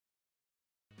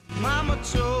mama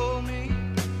told me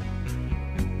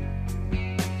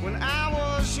when I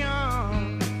was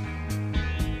young,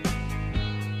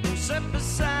 who sat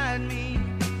beside me,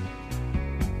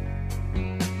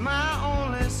 my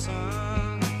only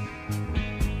son.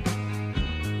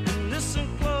 And listen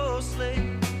closely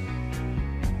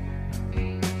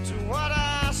to what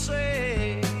I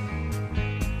say.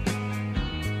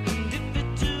 And if you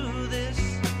do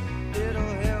this, it'll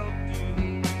help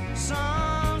you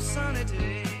some sunny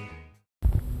day.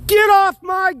 Get off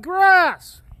my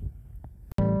grass!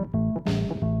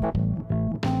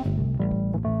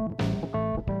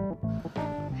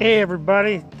 Hey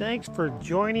everybody, thanks for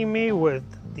joining me with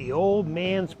the Old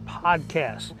Man's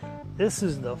Podcast. This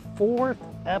is the 4th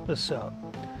episode.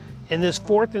 In this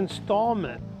 4th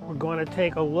installment, we're going to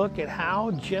take a look at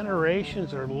how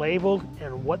generations are labeled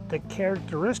and what the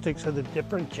characteristics of the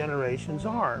different generations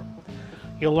are.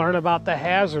 You'll learn about the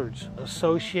hazards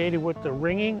associated with the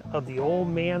ringing of the old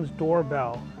man's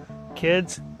doorbell.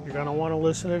 Kids, you're going to want to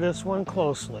listen to this one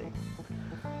closely.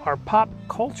 Our pop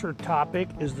culture topic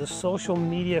is the social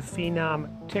media phenom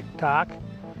TikTok,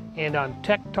 and on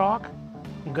Tech Talk,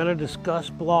 I'm going to discuss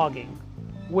blogging,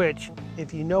 which,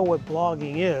 if you know what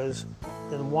blogging is,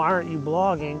 then why aren't you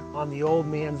blogging on the old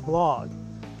man's blog?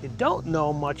 If you don't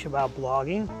know much about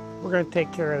blogging, we're going to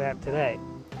take care of that today.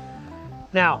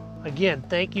 Now, again,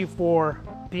 thank you for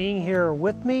being here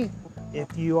with me.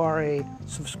 If you are a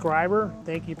subscriber,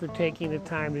 thank you for taking the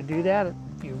time to do that.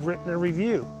 If you've written a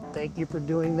review, thank you for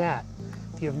doing that.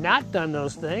 If you have not done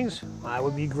those things, I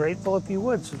would be grateful if you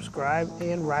would subscribe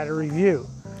and write a review.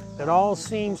 It all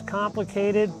seems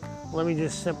complicated. Let me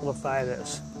just simplify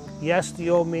this. Yes, the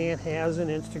old man has an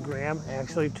Instagram,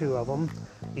 actually 2 of them.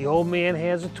 The old man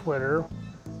has a Twitter,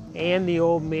 and the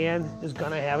old man is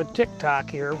going to have a TikTok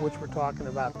here, which we're talking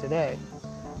about today.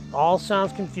 All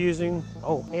sounds confusing.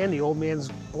 Oh, and the old man's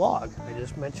blog. I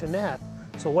just mentioned that.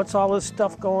 So what's all this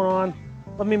stuff going on?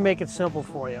 Let me make it simple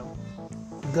for you.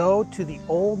 Go to the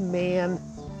Old Man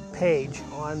page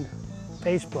on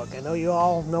Facebook. I know you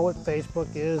all know what Facebook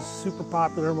is. Super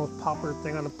popular, most popular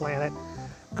thing on the planet.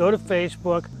 Go to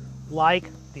Facebook, like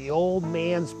the Old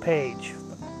Man's page.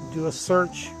 Do a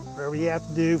search, whatever you have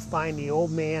to do, find the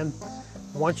Old Man.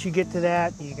 Once you get to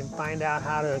that, you can find out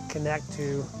how to connect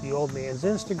to the Old Man's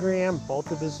Instagram, both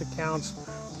of his accounts,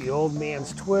 the Old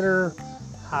Man's Twitter,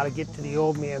 how to get to the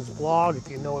old man's blog. If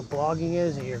you know what blogging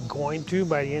is, and you're going to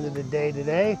by the end of the day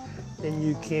today, then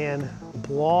you can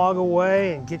blog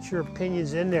away and get your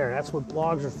opinions in there. That's what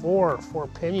blogs are for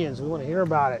opinions. We want to hear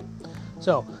about it.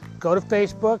 So go to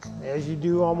Facebook, as you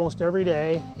do almost every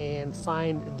day, and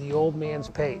find the old man's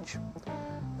page.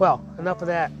 Well, enough of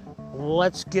that.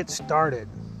 Let's get started.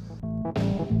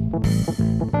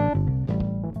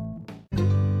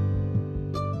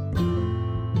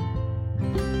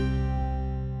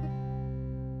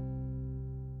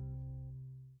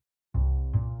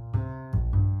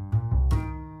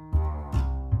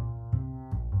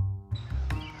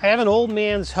 I have an old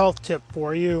man's health tip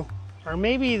for you, or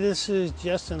maybe this is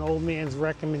just an old man's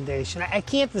recommendation. I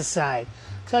can't decide.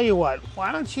 Tell you what,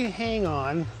 why don't you hang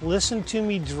on, listen to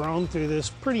me drone through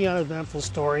this pretty uneventful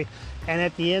story, and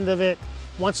at the end of it,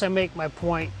 once I make my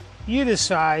point, you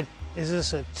decide, is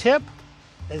this a tip,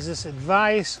 is this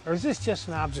advice, or is this just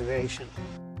an observation?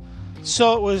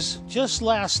 So it was just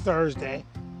last Thursday.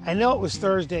 I know it was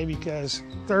Thursday because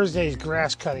Thursday is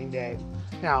grass cutting day.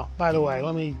 Now, by the way,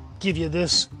 let me give you,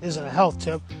 this isn't a health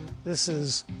tip, this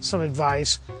is some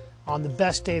advice on the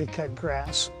best day to cut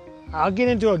grass. I'll get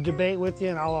into a debate with you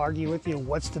and I'll argue with you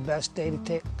what's the best day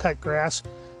to cut grass,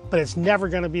 but it's never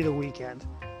going to be the weekend.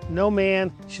 No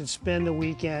man should spend the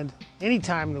weekend, any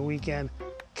time in the weekend,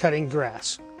 cutting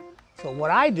grass. So what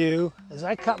I do is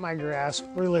I cut my grass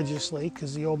religiously,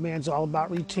 because the old man's all about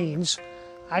routines.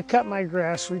 I cut my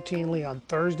grass routinely on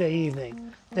Thursday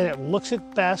evening. Then it looks its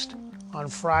best on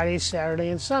Friday, Saturday,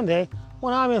 and Sunday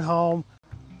when I'm at home,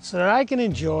 so that I can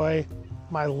enjoy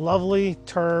my lovely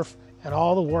turf and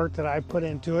all the work that I put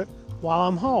into it while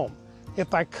I'm home.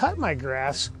 If I cut my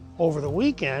grass over the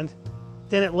weekend,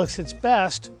 then it looks its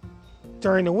best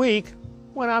during the week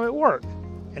when I'm at work,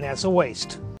 and that's a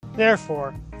waste.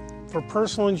 Therefore, for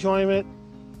personal enjoyment,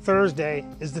 Thursday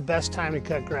is the best time to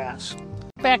cut grass.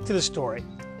 Back to the story.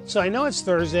 So I know it's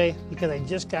Thursday because I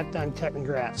just got done cutting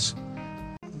grass.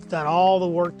 I've done all the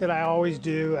work that I always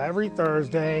do every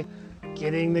Thursday,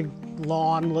 getting the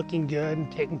lawn looking good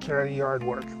and taking care of the yard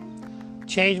work.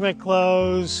 Change my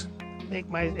clothes,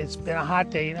 it's been a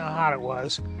hot day, you know how hot it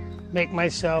was. Make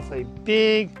myself a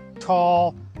big,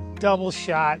 tall, double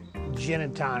shot gin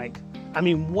and tonic. I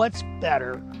mean, what's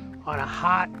better on a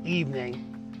hot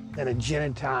evening than a gin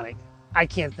and tonic? I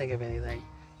can't think of anything.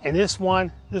 And this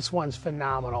one's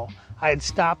phenomenal. I had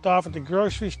stopped off at the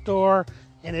grocery store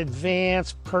in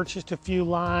advance, purchased a few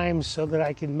limes so that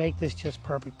I could make this just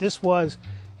perfect. This was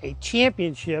a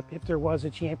championship, if there was a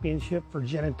championship for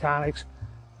gin and tonics.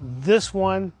 This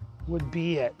one would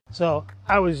be it. So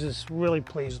I was just really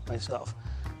pleased with myself.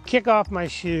 Kick off my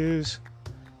shoes,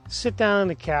 sit down on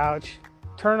the couch,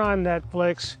 turn on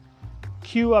Netflix,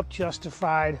 cue up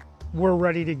Justified. We're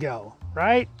ready to go,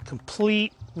 right?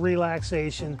 Complete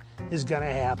relaxation is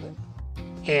gonna happen.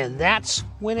 And that's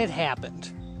when it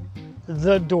happened.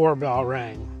 The doorbell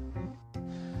rang.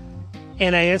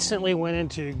 And I instantly went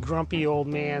into grumpy old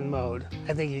man mode.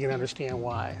 I think you can understand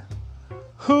why.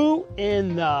 Who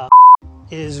in the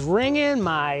is ringing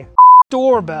my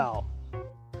doorbell?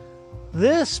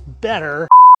 This better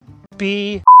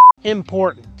be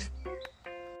important.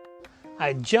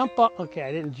 I jump up. Okay,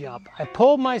 I didn't jump. I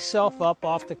pulled myself up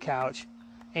off the couch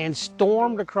and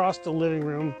stormed across the living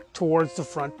room towards the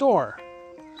front door.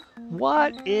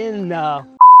 What in the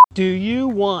do you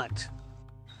want?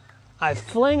 I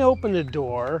fling open the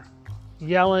door,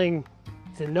 yelling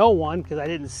to no one because I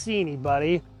didn't see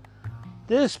anybody.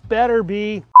 This better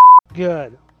be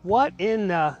good. What in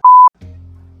the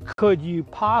could you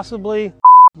possibly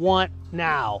want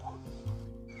now?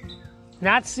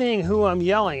 Not seeing who I'm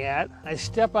yelling at, I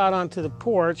step out onto the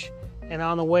porch, and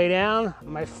on the way down,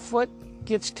 my foot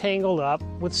gets tangled up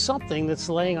with something that's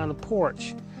laying on the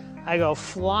porch. I go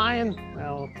flying,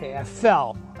 I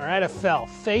fell, all right? I fell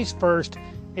face first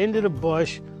into the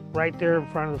bush right there in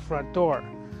front of the front door.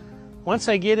 Once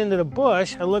I get into the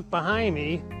bush, I look behind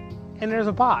me, and there's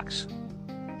a box.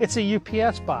 It's a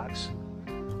UPS box.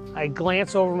 I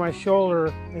glance over my shoulder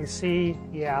and see,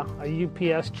 a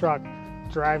UPS truck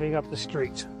driving up the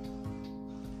street.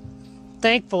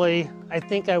 Thankfully, I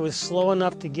think I was slow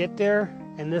enough to get there,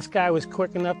 and this guy was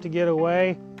quick enough to get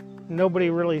away. Nobody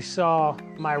really saw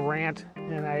my rant,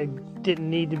 and I didn't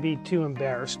need to be too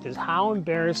embarrassed. Because how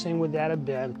embarrassing would that have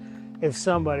been if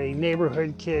somebody,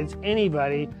 neighborhood kids,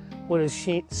 anybody, would have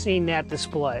seen that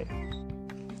display?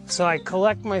 So I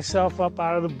collect myself up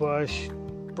out of the bush,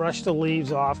 brush the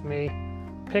leaves off me,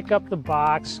 pick up the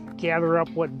box, gather up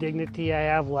what dignity I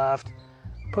have left,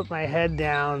 put my head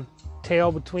down, tail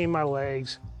between my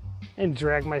legs, and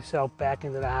drag myself back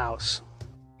into the house.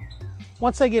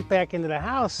 Once I get back into the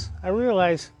house, I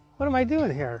realize, what am I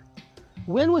doing here?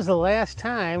 When was the last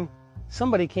time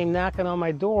somebody came knocking on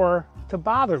my door to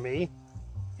bother me?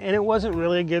 And it wasn't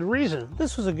really a good reason.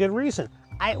 This was a good reason.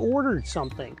 I ordered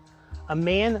something. A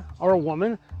man or a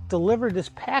woman delivered this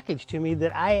package to me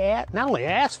that I not only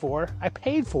asked for, I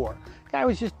paid for. The guy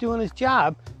was just doing his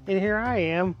job, and here I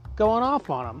am going off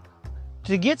on him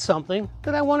to get something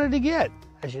that I wanted to get.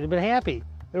 I should have been happy.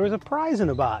 There was a prize in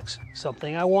the box,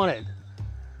 something I wanted.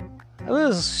 I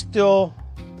was still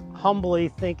humbly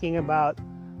thinking about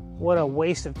what a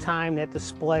waste of time that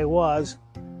display was,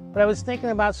 but I was thinking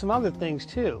about some other things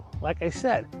too. Like I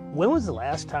said, when was the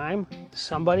last time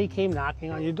somebody came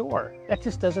knocking on your door? That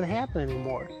just doesn't happen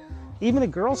anymore. Even the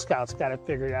Girl Scouts got it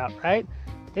figured out, right?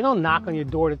 They don't knock on your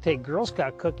door to take Girl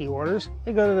Scout cookie orders.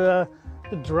 They go to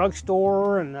the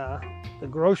drugstore and the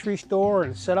grocery store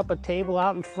and set up a table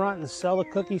out in front and sell the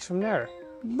cookies from there.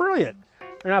 Brilliant.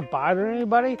 They're not bothering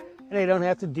anybody, and they don't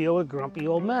have to deal with grumpy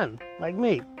old men like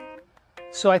me.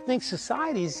 So I think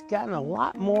society's gotten a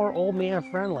lot more old man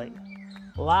friendly.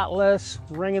 A lot less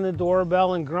ringing the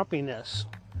doorbell and grumpiness.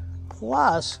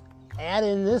 Plus, add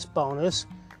in this bonus.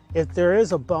 If there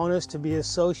is a bonus to be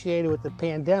associated with the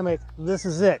pandemic, this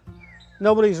is it.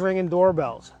 Nobody's ringing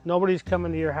doorbells. Nobody's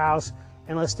coming to your house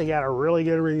unless they got a really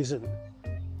good reason.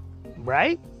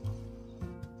 Right?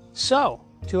 So,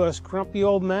 to us grumpy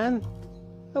old men,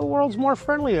 the world's more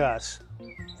friendly to us.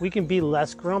 We can be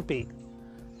less grumpy.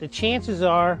 The chances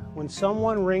are, when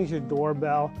someone rings your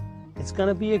doorbell, it's going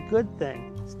to be a good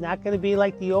thing. It's not going to be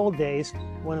like the old days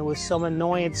when it was some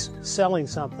annoyance selling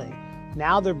something.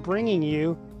 Now they're bringing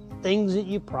you things that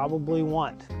you probably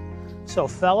want. So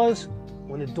fellas,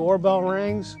 when the doorbell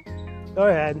rings, go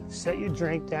ahead, set your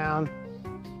drink down,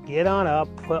 get on up,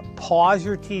 pause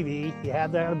your TV, you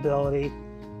have that ability,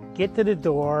 get to the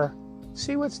door,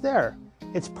 see what's there.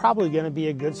 It's probably going to be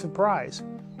a good surprise,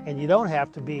 and you don't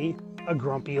have to be a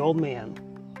grumpy old man.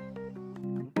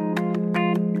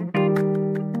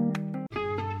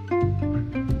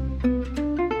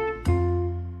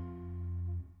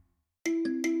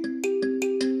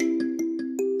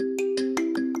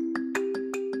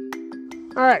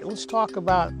 All right, let's talk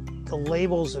about the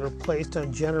labels that are placed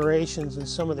on generations and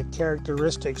some of the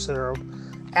characteristics that are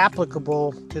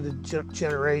applicable to the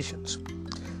generations.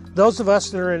 Those of us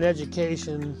that are in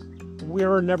education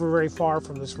we're never very far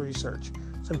from this research.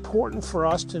 It's important for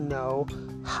us to know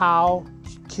how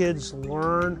kids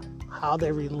learn, how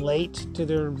they relate to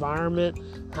their environment,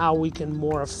 how we can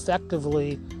more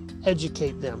effectively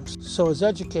educate them. So as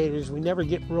educators, we never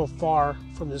get real far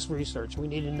from this research. We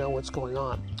need to know what's going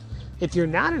on. If you're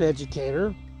not an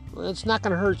educator, it's not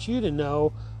going to hurt you to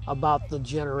know about the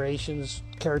generation's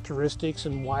characteristics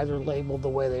and why they're labeled the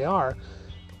way they are.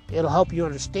 It'll help you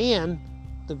understand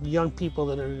the young people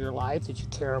that are in your life that you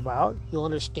care about. You'll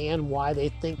understand why they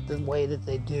think the way that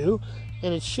they do,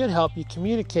 and it should help you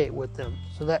communicate with them.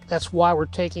 So that's why we're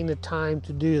taking the time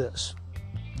to do this.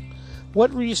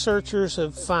 What researchers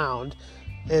have found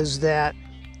is that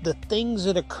the things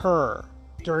that occur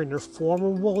during their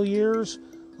formable years,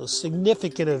 those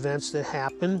significant events that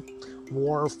happen,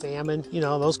 war, famine,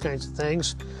 those kinds of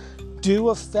things, do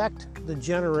affect the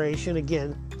generation.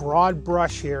 Again, broad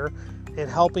brush here, and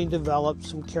helping develop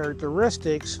some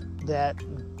characteristics that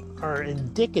are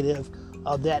indicative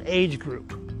of that age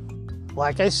group.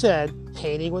 Like I said,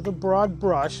 painting with a broad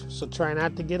brush, so try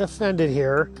not to get offended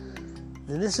here.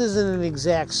 And this isn't an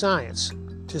exact science.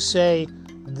 To say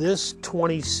this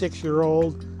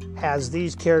 26-year-old has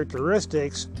these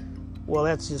characteristics, well,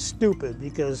 that's just stupid,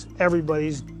 because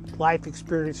everybody's life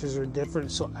experiences are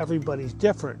different, so everybody's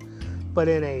different. But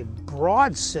in a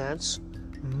broad sense,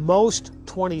 most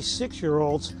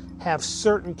 26-year-olds have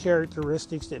certain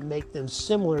characteristics that make them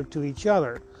similar to each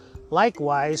other.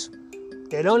 Likewise,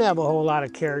 they don't have a whole lot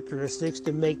of characteristics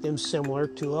that make them similar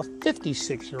to a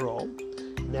 56-year-old.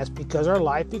 And that's because our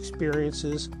life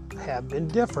experiences have been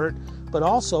different, but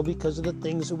also because of the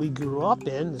things that we grew up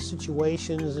in, the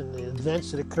situations and the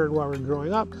events that occurred while we were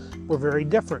growing up were very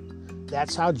different.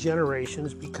 That's how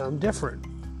generations become different.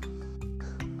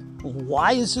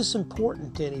 Why is this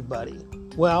important to anybody?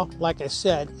 Well, like I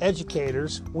said,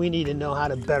 educators, we need to know how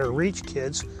to better reach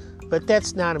kids, but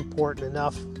that's not important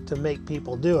enough to make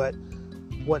people do it.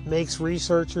 What makes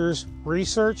researchers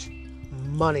research?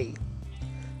 Money.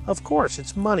 Of course,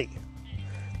 it's money.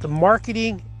 The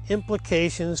marketing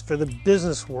implications for the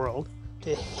business world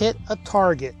to hit a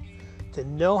target, to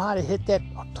know how to hit that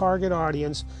target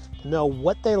audience, to know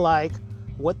what they like,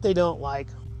 what they don't like,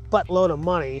 buttload of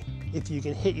money. If you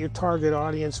can hit your target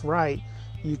audience right,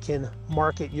 you can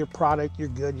market your product, your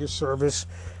good, your service,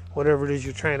 whatever it is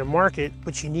you're trying to market,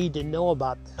 but you need to know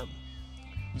about them.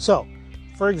 So,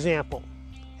 for example,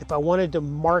 if I wanted to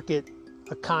market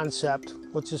a concept,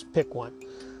 let's just pick one.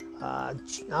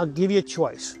 I'll give you a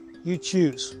choice. You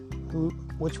choose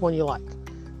which one you like,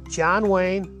 John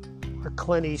Wayne or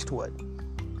Clint Eastwood.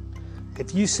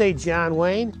 If you say John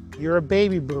Wayne, you're a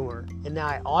baby boomer, and now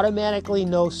I automatically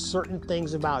know certain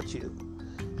things about you.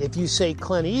 If you say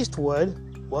Clint Eastwood,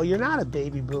 well, you're not a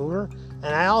baby boomer,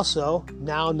 and I also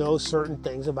now know certain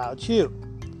things about you.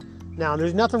 Now,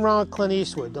 there's nothing wrong with Clint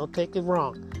Eastwood. Don't take it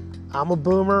wrong. I'm a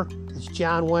boomer. It's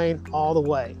John Wayne all the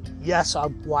way. Yes,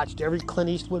 I've watched every Clint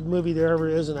Eastwood movie there ever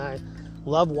is, and I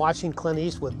love watching Clint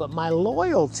Eastwood, but my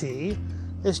loyalty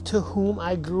is to whom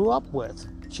I grew up with,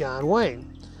 John Wayne.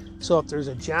 So if there's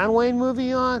a John Wayne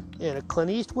movie on and a Clint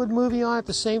Eastwood movie on at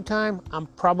the same time, I'm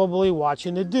probably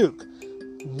watching the Duke.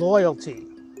 Loyalty.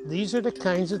 These are the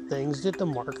kinds of things that the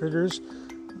marketers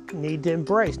need to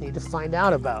embrace, need to find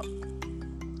out about.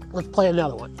 Let's play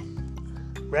another one.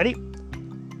 Ready?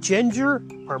 Ginger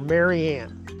or Mary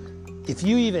Ann? If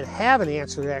you even have an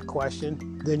answer to that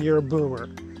question, then you're a boomer.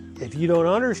 If you don't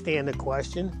understand the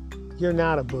question, you're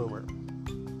not a boomer.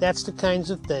 That's the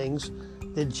kinds of things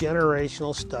that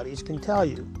generational studies can tell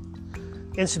you.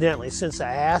 Incidentally, since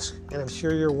I asked, and I'm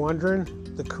sure you're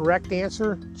wondering, the correct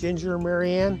answer, Ginger or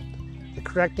Mary Ann, the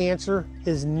correct answer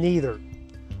is neither.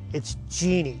 It's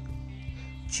Jeannie.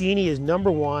 Jeannie is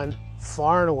number one,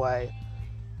 far and away.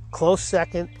 Close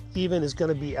second even is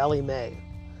going to be Ellie Mae.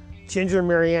 Ginger and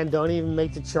Mary Ann don't even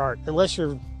make the chart. Unless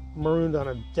you're marooned on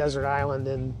a desert island,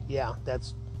 and yeah,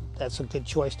 that's a good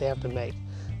choice to have to make.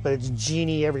 But it's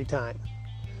Jeannie every time.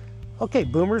 Okay,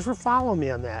 boomers were following me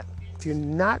on that. If you're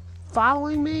not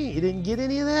following me, you didn't get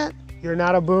any of that, you're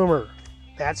not a boomer.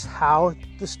 That's how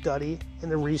the study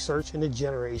and the research and the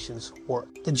generations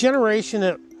work. The generation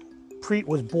that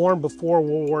was born before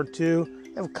World War II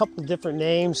have a couple of different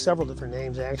names, several different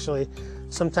names actually.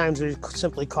 Sometimes they're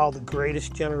simply called the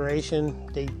greatest generation.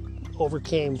 They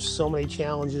overcame so many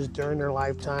challenges during their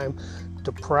lifetime.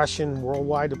 Depression,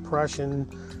 worldwide depression,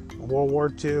 World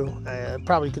War II.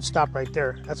 Probably could stop right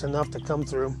there. That's enough to come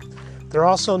through. They're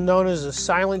also known as the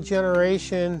silent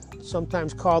generation,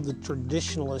 sometimes called the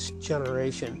traditionalist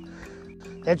generation.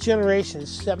 That generation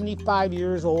is 75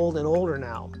 years old and older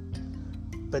now.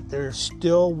 but they're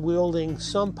still wielding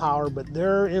some power, but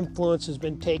their influence has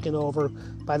been taken over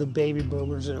by the baby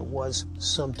boomers, and it was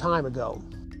some time ago.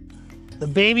 The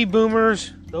baby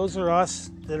boomers, those are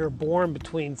us that are born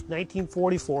between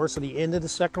 1944, so the end of the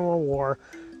Second World War,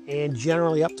 and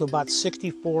generally up to about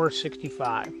 64,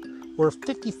 65. We're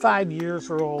 55 years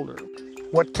or older.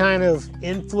 What kind of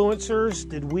influencers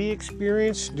did we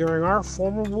experience during our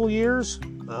formidable years?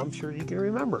 I'm sure you can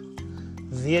remember.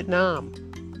 Vietnam,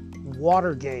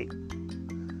 Watergate,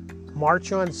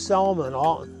 March on Selma,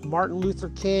 Martin Luther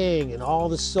King, and all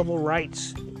the civil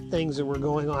rights things that were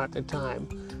going on at the time.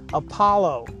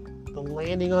 Apollo, the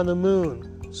landing on the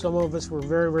moon. Some of us were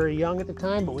very, very young at the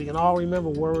time, but we can all remember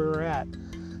where we were at.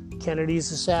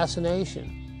 Kennedy's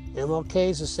assassination,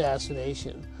 MLK's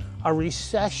assassination, a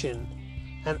recession,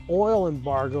 an oil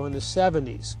embargo in the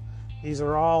 70s. These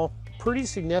are all pretty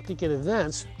significant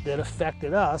events that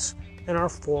affected us in our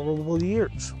formidable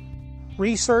years.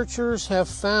 Researchers have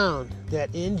found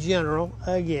that in general,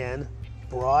 again,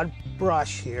 broad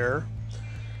brush here,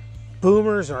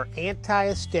 boomers are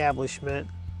anti-establishment,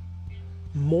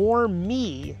 more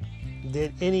me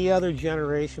than any other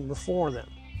generation before them.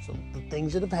 So the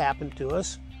things that have happened to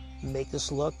us make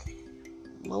us look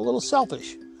a little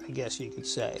selfish, I guess you could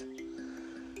say.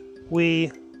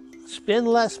 We spend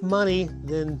less money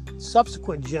than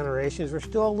subsequent generations. We're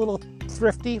still a little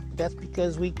thrifty. That's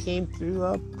because we came through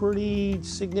a pretty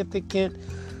significant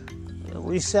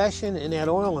recession and that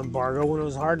oil embargo when it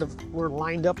was we're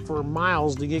lined up for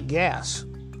miles to get gas.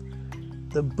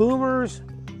 The boomers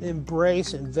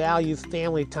embrace and value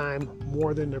family time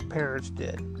more than their parents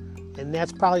did. And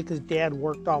that's probably because Dad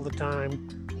worked all the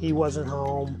time. He wasn't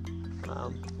home.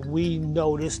 We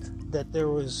noticed that there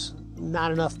was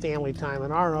not enough family time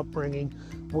in our upbringing.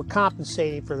 We're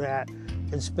compensating for that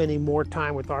and spending more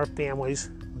time with our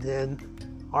families than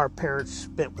our parents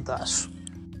spent with us.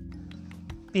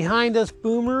 Behind us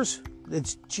boomers,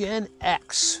 it's Gen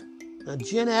X. Now,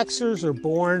 Gen Xers are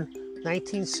born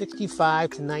 1965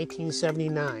 to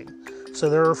 1979. So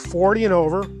they're 40 and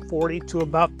over, 40 to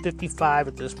about 55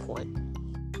 at this point.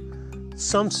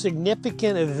 Some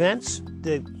significant events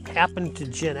that happened to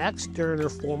Gen X during their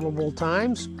formidable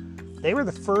times, they were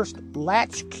the first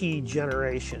latchkey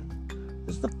generation.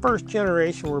 This is the first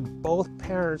generation where both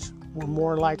parents were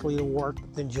more likely to work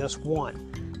than just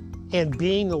one. And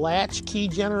being the latchkey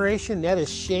generation, that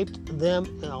has shaped them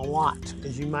in a lot,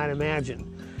 as you might imagine.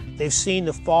 They've seen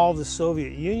the fall of the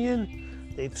Soviet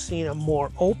Union. They've seen a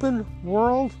more open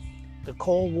world. The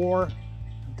Cold War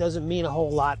doesn't mean a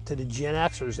whole lot to the Gen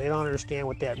Xers. They don't understand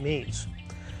what that means.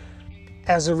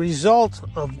 As a result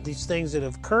of these things that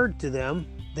have occurred to them,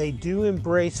 they do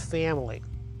embrace family.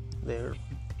 Their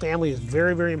family is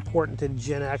very, very important to the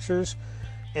Gen Xers,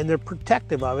 and they're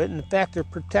protective of it. In fact, they're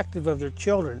protective of their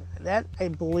children. That, I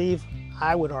believe,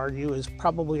 I would argue, is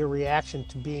probably a reaction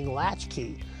to being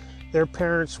latchkey. Their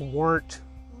parents weren't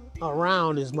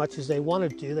around as much as they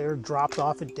wanted to. They were dropped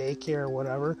off at daycare or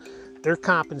whatever. They're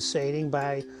compensating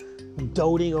by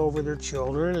doting over their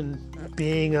children and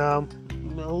being a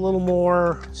little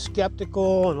more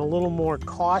skeptical and a little more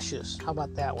cautious. How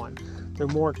about that one? They're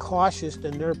more cautious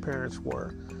than their parents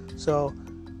were. So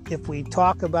if we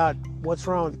talk about what's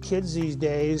wrong with kids these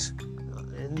days,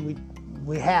 and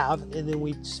we have, and then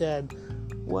we said,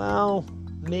 well,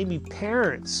 maybe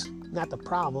parents, not the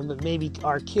problem, but maybe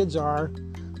our kids are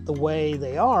the way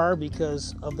they are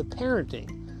because of the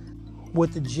parenting.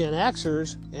 With the Gen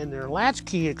Xers and their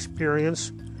latchkey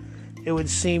experience, it would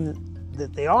seem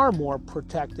that they are more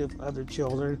protective of their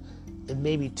children and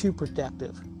maybe too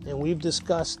protective. And we've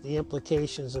discussed the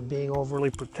implications of being overly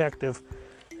protective,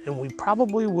 and we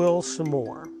probably will some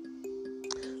more.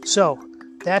 So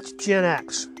that's Gen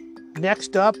X.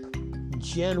 Next up,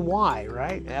 Gen Y,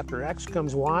 right? After X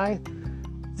comes Y.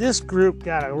 This group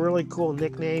got a really cool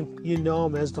nickname. You know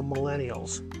them as the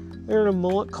Millennials. They're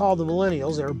called the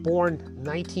Millennials. They were born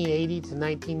 1980 to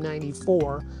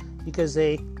 1994 because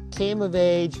they came of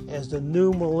age as the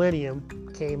new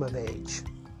millennium came of age.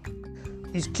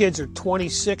 These kids are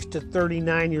 26 to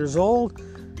 39 years old,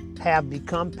 have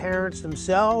become parents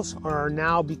themselves, or are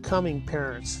now becoming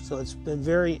parents. So it's been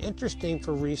very interesting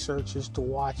for researchers to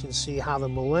watch and see how the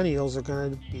millennials are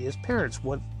going to be as parents,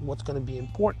 what's going to be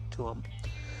important to them.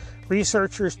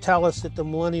 Researchers tell us that the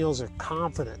millennials are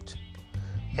confident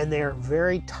and they are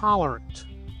very tolerant,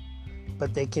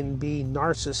 but they can be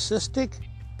narcissistic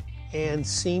and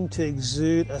seem to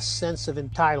exude a sense of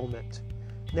entitlement.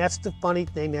 And that's the funny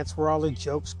thing. That's where all the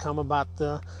jokes come about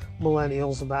the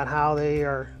millennials, about how they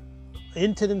are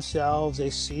into themselves. They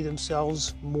see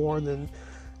themselves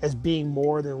as being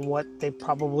more than what they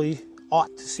probably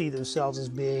ought to see themselves as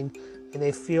being, and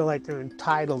they feel like they're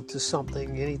entitled to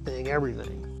something, anything,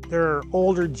 everything. There are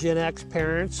older Gen X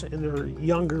parents and there are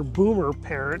younger boomer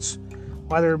parents.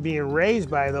 While they're being raised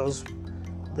by those,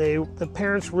 the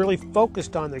parents really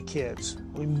focused on their kids.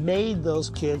 We made those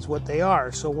kids what they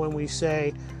are. So when we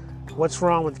say, what's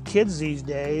wrong with kids these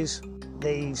days?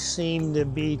 They seem to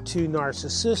be too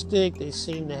narcissistic. They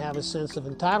seem to have a sense of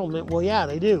entitlement. Well, yeah,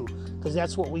 they do, because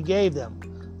that's what we gave them.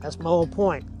 That's my whole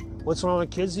point. What's wrong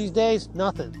with kids these days?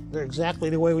 Nothing. They're exactly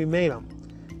the way we made them.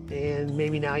 And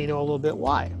maybe now you know a little bit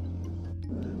why.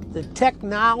 The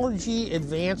technology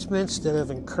advancements that have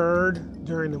occurred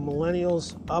during the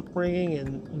millennials' upbringing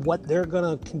and what they're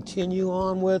going to continue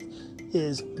on with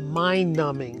is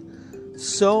mind-numbing.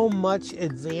 So much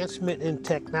advancement in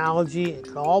technology, it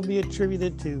can all be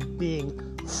attributed to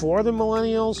being for the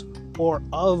millennials or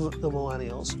of the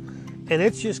millennials. And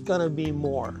it's just going to be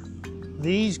more.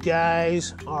 These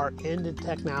guys are into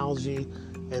technology,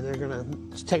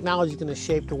 and technology is going to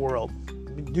shape the world.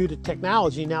 Due to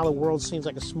technology, now the world seems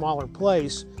like a smaller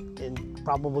place, and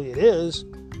probably it is.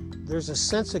 There's a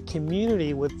sense of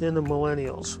community within the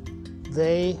millennials.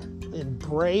 They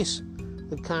embrace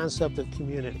the concept of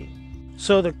community.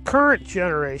 So the current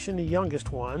generation, the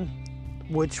youngest one,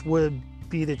 which would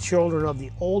be the children of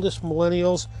the oldest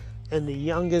millennials and the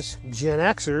youngest Gen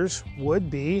Xers,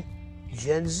 would be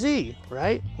Gen Z,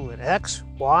 right? We went X,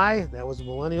 Y, that was the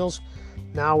millennials.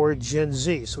 Now we're Gen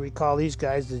Z, so we call these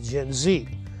guys the Gen Z.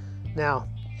 Now,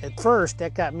 at first,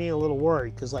 that got me a little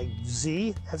worried, because like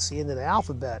Z, that's the end of the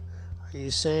alphabet. Are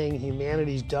you saying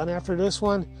humanity's done after this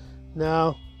one?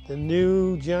 No, the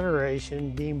new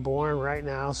generation being born right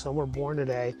now, some were born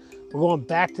today, we're going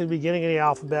back to the beginning of the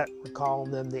alphabet. We're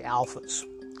calling them the alphas.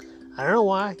 I don't know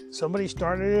why. Somebody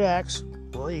started at X.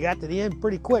 Well, you got to the end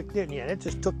pretty quick, didn't you? It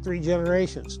just took 3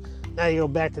 generations. Now you go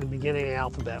back to the beginning of the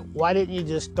alphabet. Why didn't you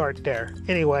just start there?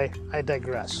 Anyway, I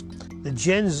digress. The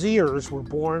Gen Zers were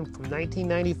born from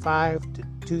 1995 to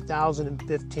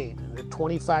 2015. And they're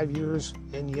 25 years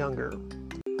and younger.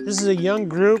 This is a young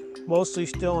group, mostly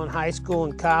still in high school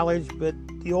and college, but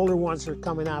the older ones are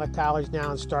coming out of college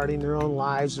now and starting their own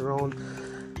lives, their own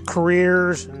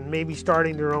careers, and maybe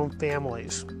starting their own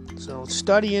families. So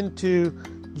study into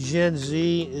Gen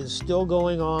Z is still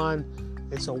going on.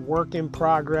 It's a work in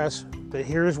progress, but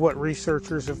here's what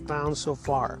researchers have found so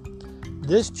far.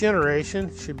 This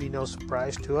generation, should be no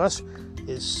surprise to us,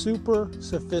 is super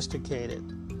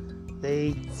sophisticated.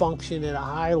 They function at a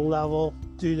high level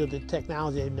due to the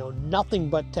technology. They know nothing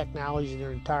but technology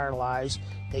their entire lives.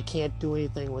 They can't do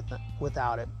anything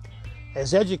without it.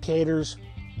 As educators,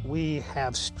 we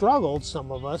have struggled,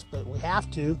 some of us, but we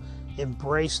have to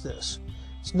embrace this.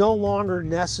 It's no longer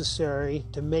necessary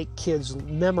to make kids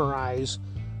memorize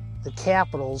the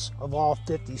capitals of all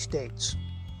 50 states.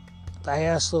 If I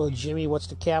asked little Jimmy what's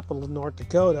the capital of North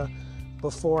Dakota,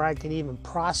 before I can even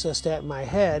process that in my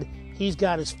head, he's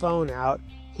got his phone out,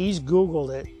 he's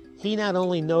Googled it. He not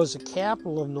only knows the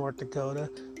capital of North Dakota,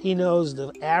 he knows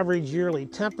the average yearly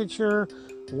temperature,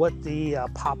 what the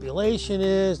population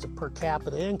is, the per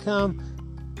capita income.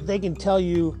 They can tell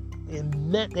you,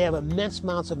 they have immense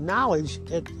amounts of knowledge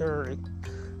at their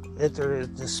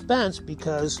dispense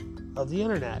because of the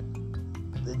internet.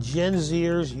 The Gen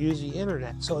Zers use the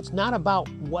internet. So it's not about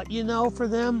what you know for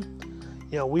them.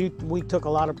 You know, we took a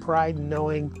lot of pride in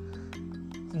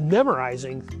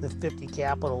memorizing the 50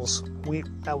 capitals.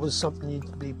 That was something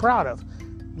to be proud of.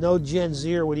 No Gen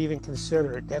Zer would even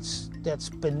consider it. That's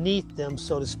beneath them,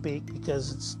 so to speak,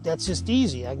 because that's just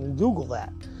easy. I can Google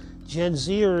that. Gen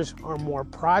Zers are more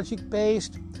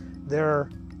project-based. They're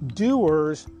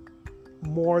doers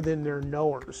more than they're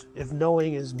knowers. If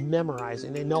knowing is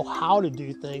memorizing, they know how to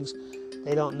do things.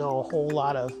 They don't know a whole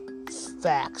lot of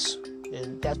facts,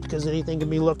 and that's because anything can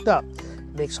be looked up.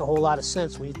 It makes a whole lot of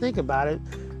sense when you think about it,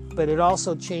 but it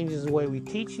also changes the way we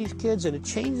teach these kids, and it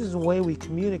changes the way we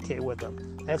communicate with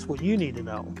them. That's what you need to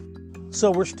know. So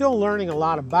we're still learning a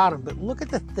lot about them, but look at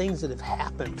the things that have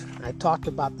happened. I talked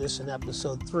about this in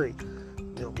episode 3.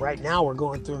 Right now we're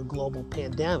going through a global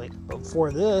pandemic. But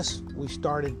before this, we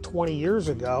started 20 years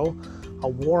ago a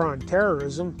war on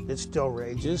terrorism that still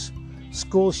rages,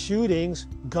 school shootings,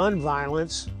 gun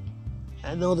violence.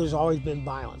 I know there's always been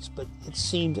violence, but it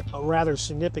seemed rather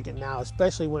significant now,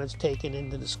 especially when it's taken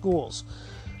into the schools.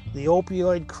 The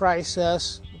opioid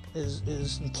crisis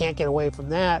is you can't get away from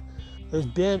that. There's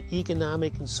been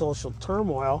economic and social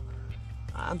turmoil.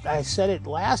 I said it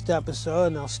last episode,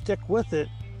 and I'll stick with it.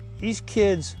 These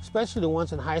kids, especially the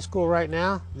ones in high school right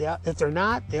now, if they're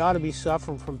not, they ought to be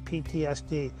suffering from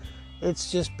PTSD.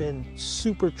 It's just been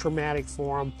super traumatic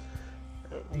for them.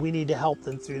 We need to help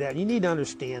them through that. You need to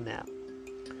understand that.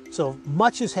 So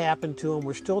much has happened to them.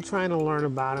 We're still trying to learn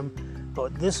about them,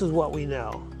 but this is what we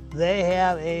know. They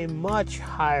have a much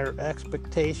higher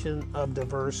expectation of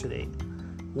diversity,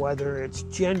 whether it's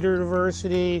gender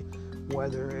diversity,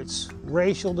 whether it's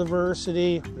racial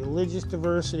diversity, religious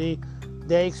diversity.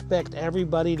 They expect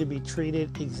everybody to be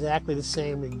treated exactly the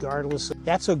same regardless.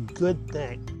 That's a good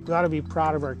thing. We ought to be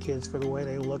proud of our kids for the way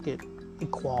they look at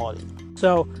equality.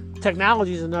 So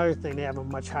technology is another thing. They have a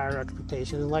much higher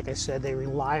expectation. And like I said, they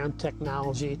rely on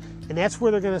technology. And that's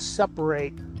where they're going to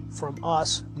separate from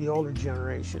us, the older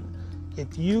generation.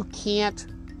 If you can't,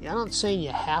 I'm not saying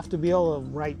you have to be able to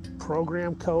write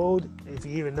program code, if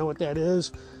you even know what that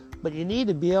is, but you need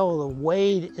to be able to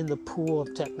wade in the pool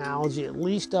of technology at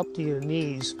least up to your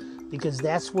knees, because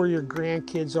that's where your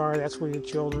grandkids are, that's where your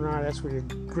children are, that's where your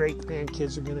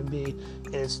great-grandkids are going to be,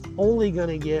 and it's only going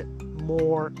to get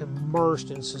more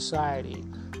immersed in society.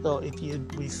 So if you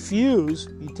refuse,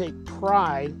 you take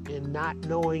pride in not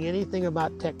knowing anything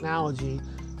about technology,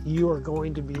 you are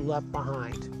going to be left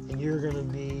behind, and you're going to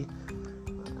be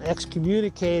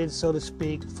excommunicated, so to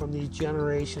speak, from these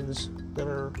generations that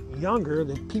are younger,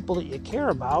 the people that you care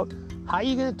about. How are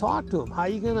you going to talk to them? How are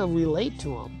you going to relate to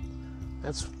them?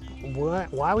 That's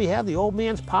why we have the Old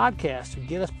Man's Podcast, to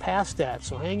get us past that.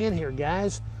 So hang in here,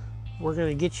 guys. We're going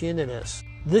to get you into this.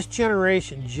 This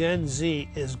generation, Gen Z,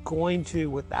 is going to,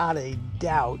 without a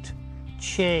doubt,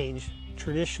 change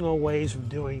traditional ways of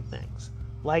doing things,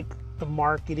 like the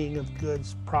marketing of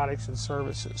goods, products, and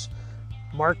services.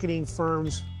 Marketing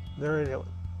firms, they're in a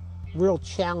real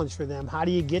challenge for them. How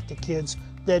do you get to kids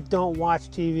that don't watch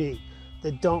TV,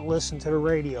 that don't listen to the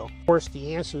radio? Of course,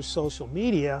 the answer is social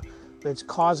media, but it's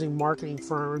causing marketing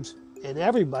firms and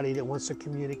everybody that wants to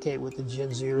communicate with the Gen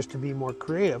Zers to be more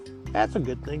creative. That's a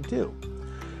good thing too.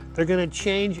 They're going to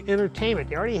change entertainment.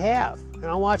 They already have. They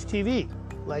don't watch TV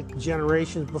like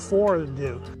generations before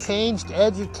do. Changed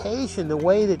education, the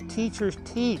way that teachers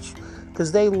teach,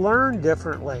 because they learn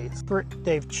differently.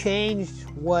 They've changed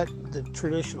what the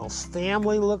traditional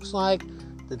family looks like,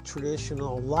 the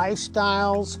traditional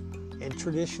lifestyles and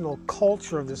traditional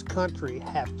culture of this country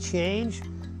have changed,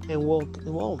 and will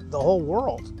the whole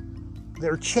world.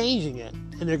 They're changing it,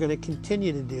 and they're going to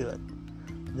continue to do it.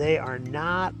 They are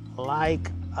not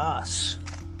like us.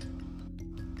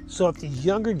 So if these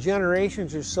younger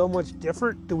generations are so much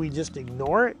different, do we just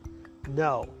ignore it?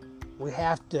 No. We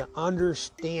have to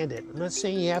understand it. I'm not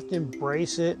saying you have to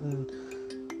embrace it, and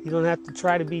you don't have to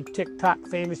try to be TikTok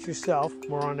famous yourself.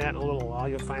 More on that in a little while.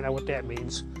 You'll find out what that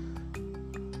means.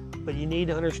 But you need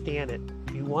to understand it.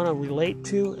 If you want to relate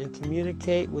to and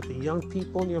communicate with the young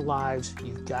people in your lives,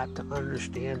 you've got to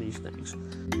understand these things.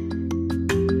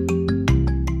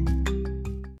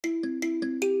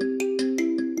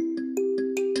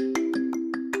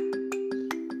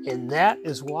 And that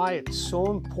is why it's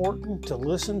so important to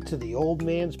listen to the Old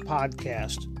Man's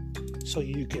Podcast, so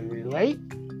you can relate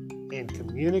and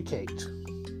communicate.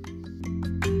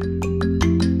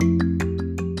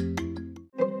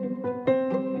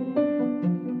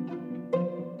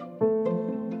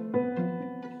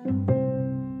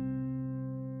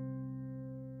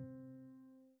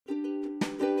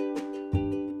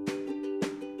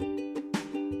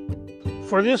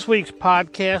 For this week's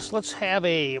podcast, let's have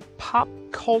a pop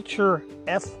culture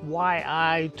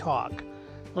FYI talk.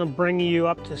 I'm going to bring you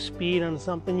up to speed on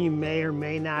something you may or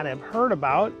may not have heard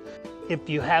about. If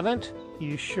you haven't,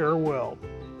 you sure will.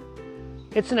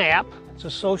 It's an app, it's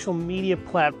a social media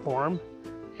platform,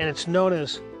 and it's known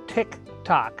as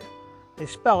TikTok. They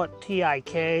spell it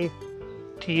TikTok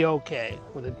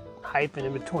with a hyphen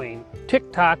in between.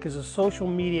 TikTok is a social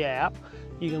media app.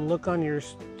 You can look on your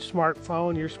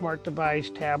smartphone, your smart device,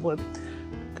 tablet,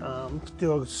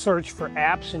 do a search for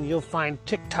apps, and you'll find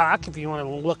TikTok if you want to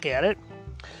look at it.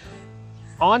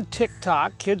 On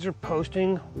TikTok, kids are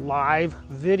posting live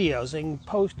videos. They can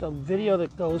post a video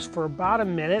that goes for about a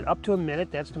minute, up to a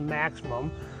minute, that's the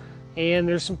maximum. And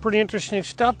there's some pretty interesting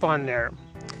stuff on there.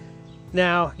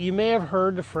 Now, you may have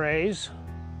heard the phrase,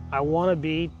 I want to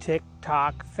be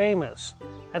TikTok famous.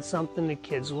 That's something the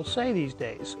kids will say these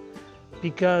days.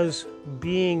 Because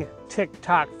being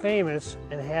TikTok famous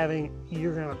and having,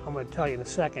 I'm going to tell you in a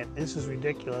second, this is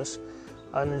ridiculous,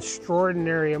 an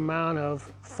extraordinary amount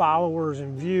of followers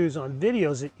and views on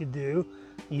videos that you do,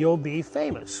 you'll be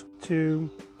famous to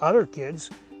other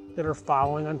kids that are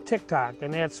following on TikTok.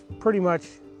 And that's pretty much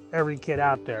every kid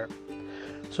out there.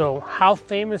 So how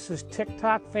famous is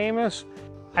TikTok famous?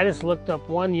 I just looked up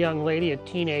one young lady, a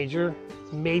teenager,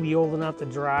 maybe old enough to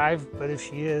drive, but if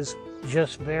she is,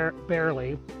 just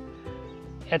barely.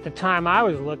 At the time I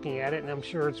was looking at it, and I'm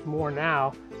sure it's more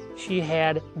now, she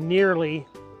had nearly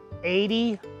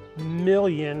 80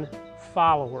 million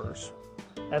followers.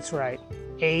 That's right,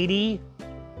 80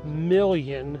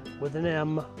 million with an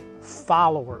M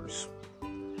followers.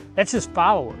 That's just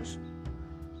followers.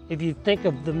 If you think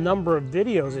of the number of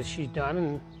videos that she's done,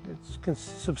 and it's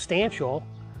substantial,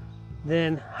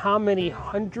 then how many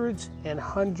hundreds and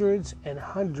hundreds and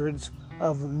hundreds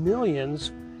of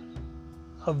millions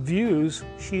of views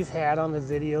she's had on the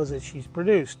videos that she's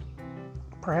produced.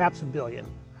 Perhaps a billion.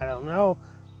 I don't know,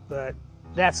 but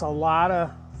that's a lot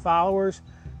of followers.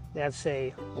 That's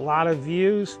a lot of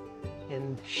views,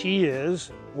 and she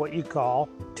is what you call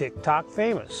TikTok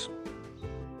famous.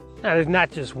 Now, there's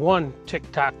not just one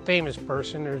TikTok famous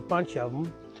person, there's a bunch of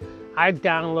them. I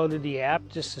downloaded the app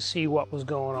just to see what was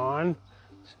going on.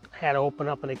 Had to open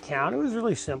up an account. It was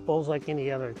really simple, it was like any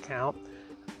other account.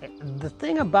 The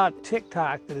thing about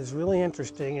TikTok that is really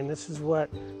interesting, and this is what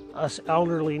us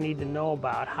elderly need to know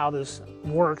about how this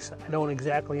works. I don't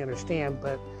exactly understand,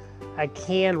 but I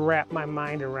can wrap my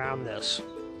mind around this.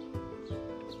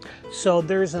 So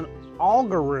there's an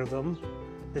algorithm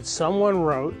that someone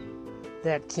wrote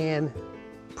that can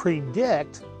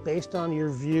predict, based on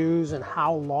your views and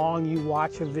how long you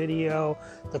watch a video,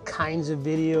 the kinds of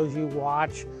videos you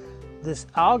watch. This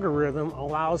algorithm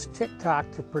allows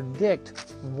TikTok to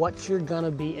predict what you're going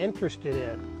to be interested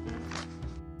in.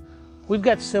 We've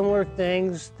got similar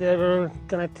things that are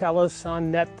going to tell us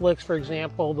on Netflix, for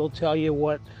example. They'll tell you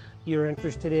what you're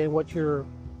interested in, what your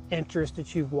interest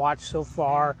that you've watched so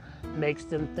far makes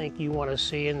them think you want to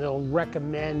see, and they'll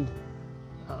recommend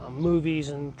movies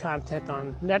and content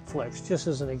on Netflix, just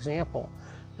as an example.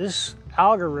 This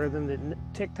algorithm that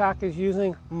TikTok is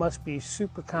using must be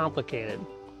super complicated.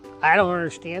 I don't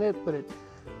understand it, but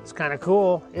it's kind of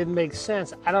cool. It makes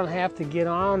sense. I don't have to get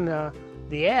on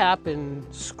the app and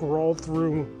scroll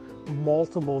through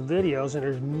multiple videos, and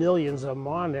there's millions of them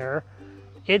on there.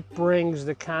 It brings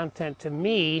the content to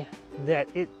me that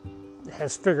it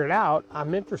has figured out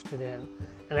I'm interested in.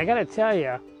 And I got to tell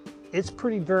you, it's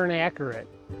pretty darn accurate.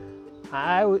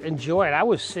 I enjoy it. I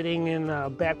was sitting in a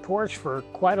back porch for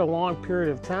quite a long period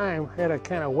of time. I had to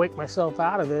kind of wake myself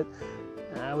out of it.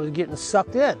 I was getting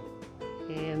sucked in.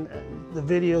 And the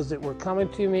videos that were coming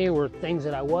to me were things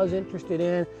that I was interested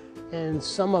in, and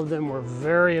some of them were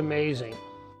very amazing.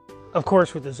 Of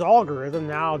course, with this algorithm,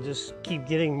 now I'll just keep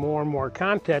getting more and more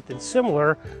content that's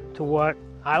similar to what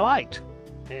I liked.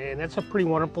 And that's a pretty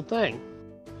wonderful thing.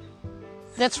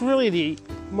 That's really the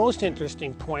most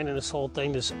interesting point in this whole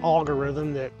thing, this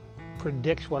algorithm that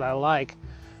predicts what I like.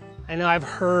 I know I've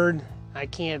heard, I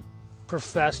can't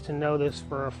profess to know this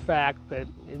for a fact, but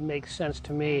it makes sense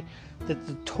to me, that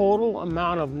the total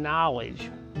amount of knowledge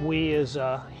we as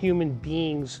human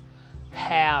beings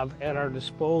have at our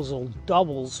disposal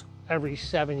doubles every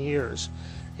 7 years.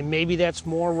 And maybe that's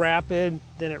more rapid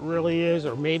than it really is,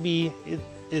 or maybe it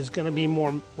is going to be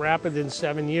more rapid than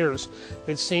 7 years.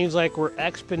 It seems like we're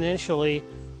exponentially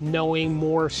knowing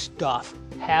more stuff,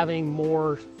 having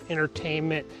more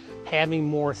entertainment, having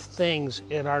more things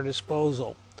at our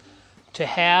disposal. To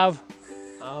have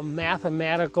a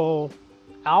mathematical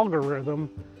algorithm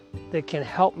that can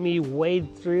help me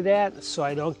wade through that so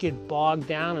I don't get bogged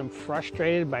down and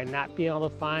frustrated by not being able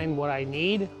to find what I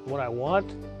need, what I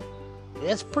want,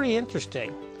 that's pretty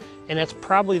interesting. And that's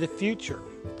probably the future.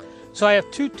 So I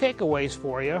have two takeaways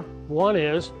for you. One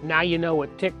is, now you know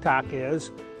what TikTok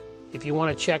is. If you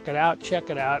want to check it out, check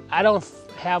it out. I don't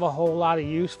have a whole lot of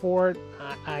use for it.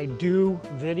 I do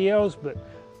videos, but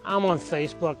I'm on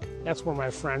Facebook. That's where my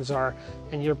friends are,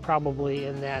 and you're probably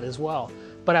in that as well.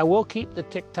 But I will keep the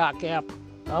TikTok app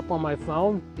up on my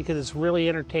phone because it's really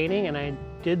entertaining, and I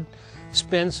did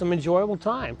spend some enjoyable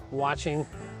time watching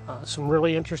some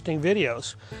really interesting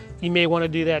videos. You may want to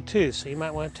do that too, so you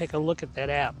might want to take a look at that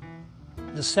app.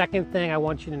 The second thing I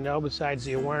want you to know, besides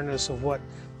the awareness of what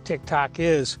TikTok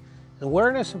is, the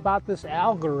awareness about this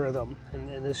algorithm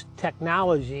and this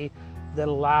technology that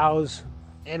allows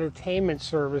entertainment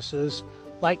services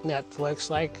like Netflix,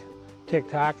 like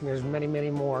TikTok, and there's many, many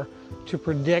more, to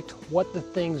predict what the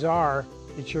things are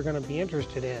that you're going to be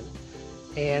interested in.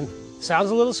 And it sounds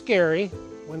a little scary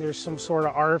when there's some sort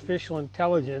of artificial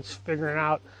intelligence figuring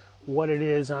out what it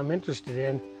is I'm interested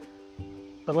in.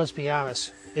 But let's be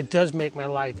honest, it does make my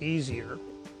life easier.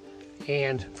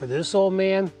 And for this old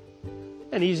man,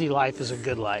 an easy life is a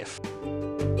good life.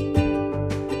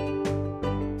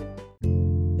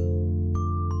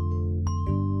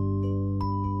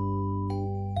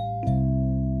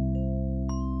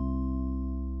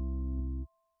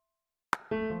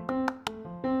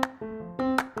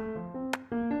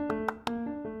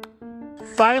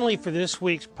 Finally, for this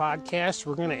week's podcast,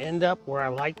 we're going to end up where I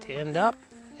like to end up,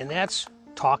 and that's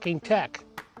talking tech.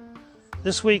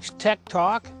 This week's Tech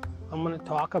Talk, I'm going to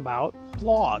talk about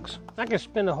blogs. I'm not going to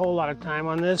spend a whole lot of time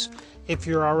on this. If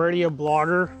you're already a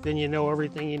blogger, then you know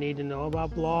everything you need to know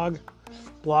about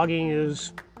blogging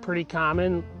is pretty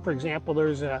common. For example,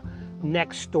 there's a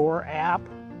Nextdoor app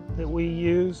that we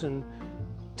use and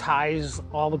ties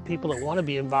all the people that want to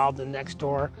be involved in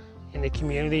Nextdoor in the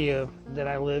community that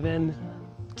I live in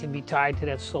can be tied to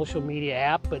that social media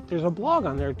app, but there's a blog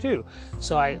on there too.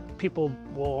 So people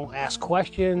will ask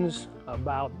questions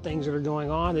about things that are going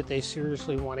on that they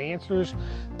seriously want answers.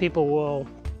 People will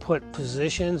put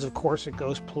positions. Of course, it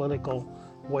goes political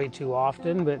way too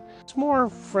often, but it's more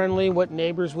friendly. What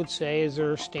neighbors would say as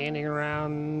they're standing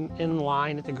around in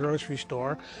line at the grocery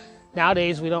store.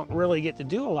 Nowadays, we don't really get to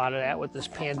do a lot of that with this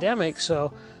pandemic,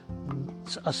 so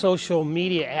a social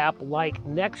media app like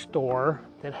Nextdoor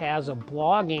that has a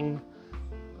blogging,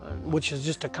 which is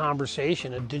just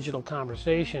a digital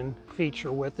conversation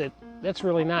feature with it, that's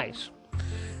really nice.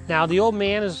 Now, the old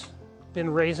man has been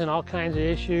raising all kinds of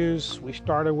issues. We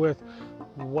started with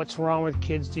what's wrong with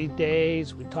kids these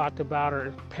days. We talked about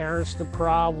our parents the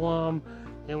problem,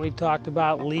 and we talked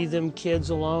about leave them kids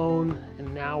alone,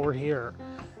 and now we're here.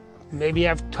 Maybe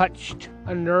I've touched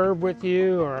a nerve with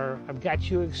you, or I've got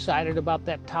you excited about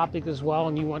that topic as well,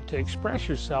 and you want to express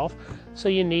yourself, so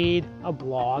you need a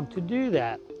blog to do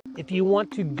that. If you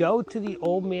want to go to the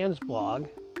Old Man's Blog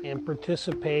and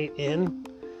participate in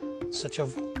such a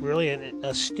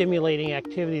stimulating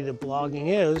activity that blogging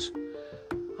is,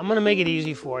 I'm going to make it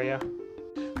easy for you.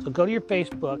 So go to your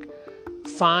Facebook,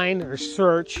 find or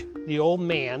search The Old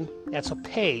Man. That's a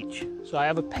page. So I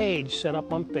have a page set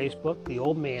up on Facebook, The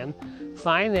Old Man.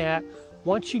 Find that.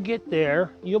 Once you get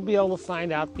there, you'll be able to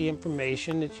find out the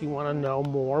information that you want to know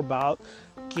more about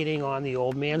getting on the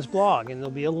Old Man's Blog. And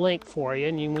there'll be a link for you.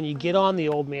 And when you get on the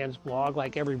Old Man's Blog,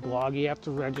 like every blog, you have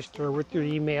to register with your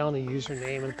email and a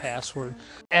username and password.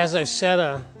 As I've said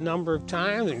a number of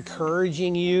times,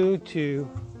 encouraging you to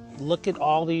look at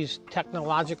all these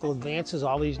technological advances,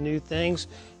 all these new things.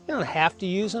 You don't have to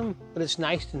use them, but it's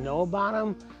nice to know about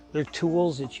them. They're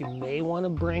tools that you may want to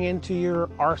bring into your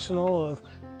arsenal of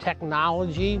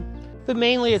technology. But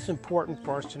mainly it's important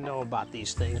for us to know about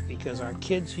these things because our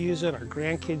kids use it, our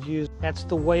grandkids use it. That's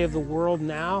the way of the world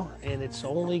now, and it's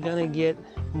only going to get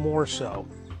more so.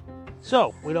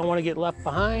 So we don't want to get left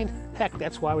behind. Heck,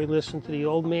 that's why we listen to the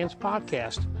Old Man's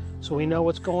Podcast, so we know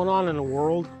what's going on in the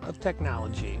world of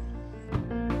technology.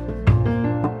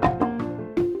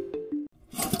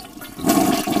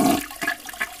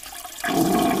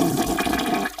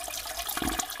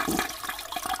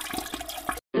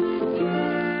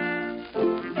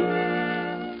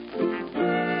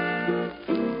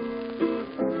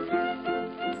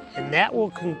 And that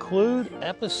will conclude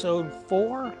episode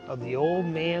 4 of the Old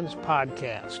Man's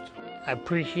Podcast. I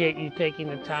appreciate you taking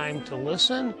the time to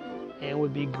listen and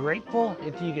would be grateful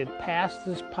if you could pass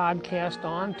this podcast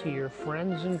on to your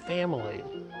friends and family.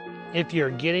 If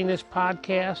you're getting this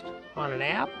podcast on an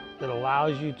app that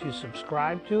allows you to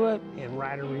subscribe to it and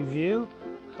write a review,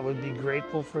 I would be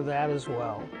grateful for that as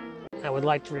well. I would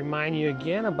like to remind you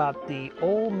again about the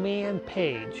Old Man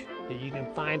page that you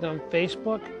can find on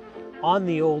Facebook. On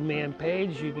the Old Man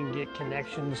page, you can get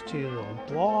connections to the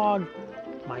blog,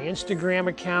 my Instagram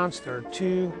accounts. There are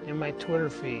 2 in my Twitter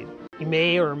feed. You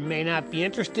may or may not be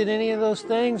interested in any of those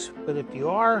things, but if you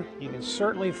are, you can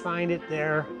certainly find it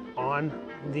there on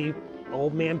the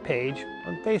Old Man page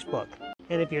on Facebook.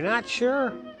 And if you're not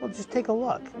sure, well, just take a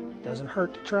look. It doesn't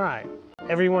hurt to try.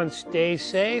 Everyone stay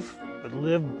safe, but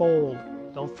live bold.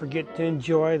 Don't forget to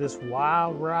enjoy this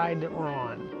wild ride that we're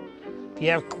on. If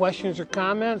you have questions or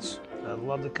comments, I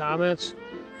love the comments.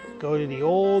 Go to the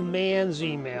Old Man's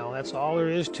email. That's all there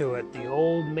is to it. The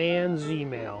Old Man's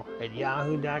email at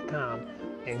yahoo.com.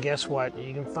 And guess what?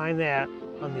 You can find that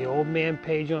on the Old Man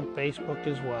page on Facebook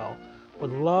as well.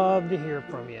 Would love to hear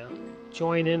from you.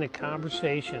 Join in a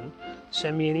conversation.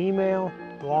 Send me an email,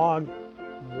 blog,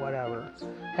 whatever.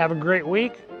 Have a great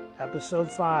week.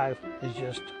 Episode 5 is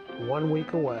just 1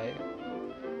 week away.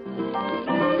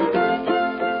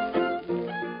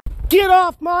 Get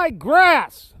off my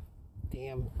grass!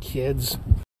 Damn kids.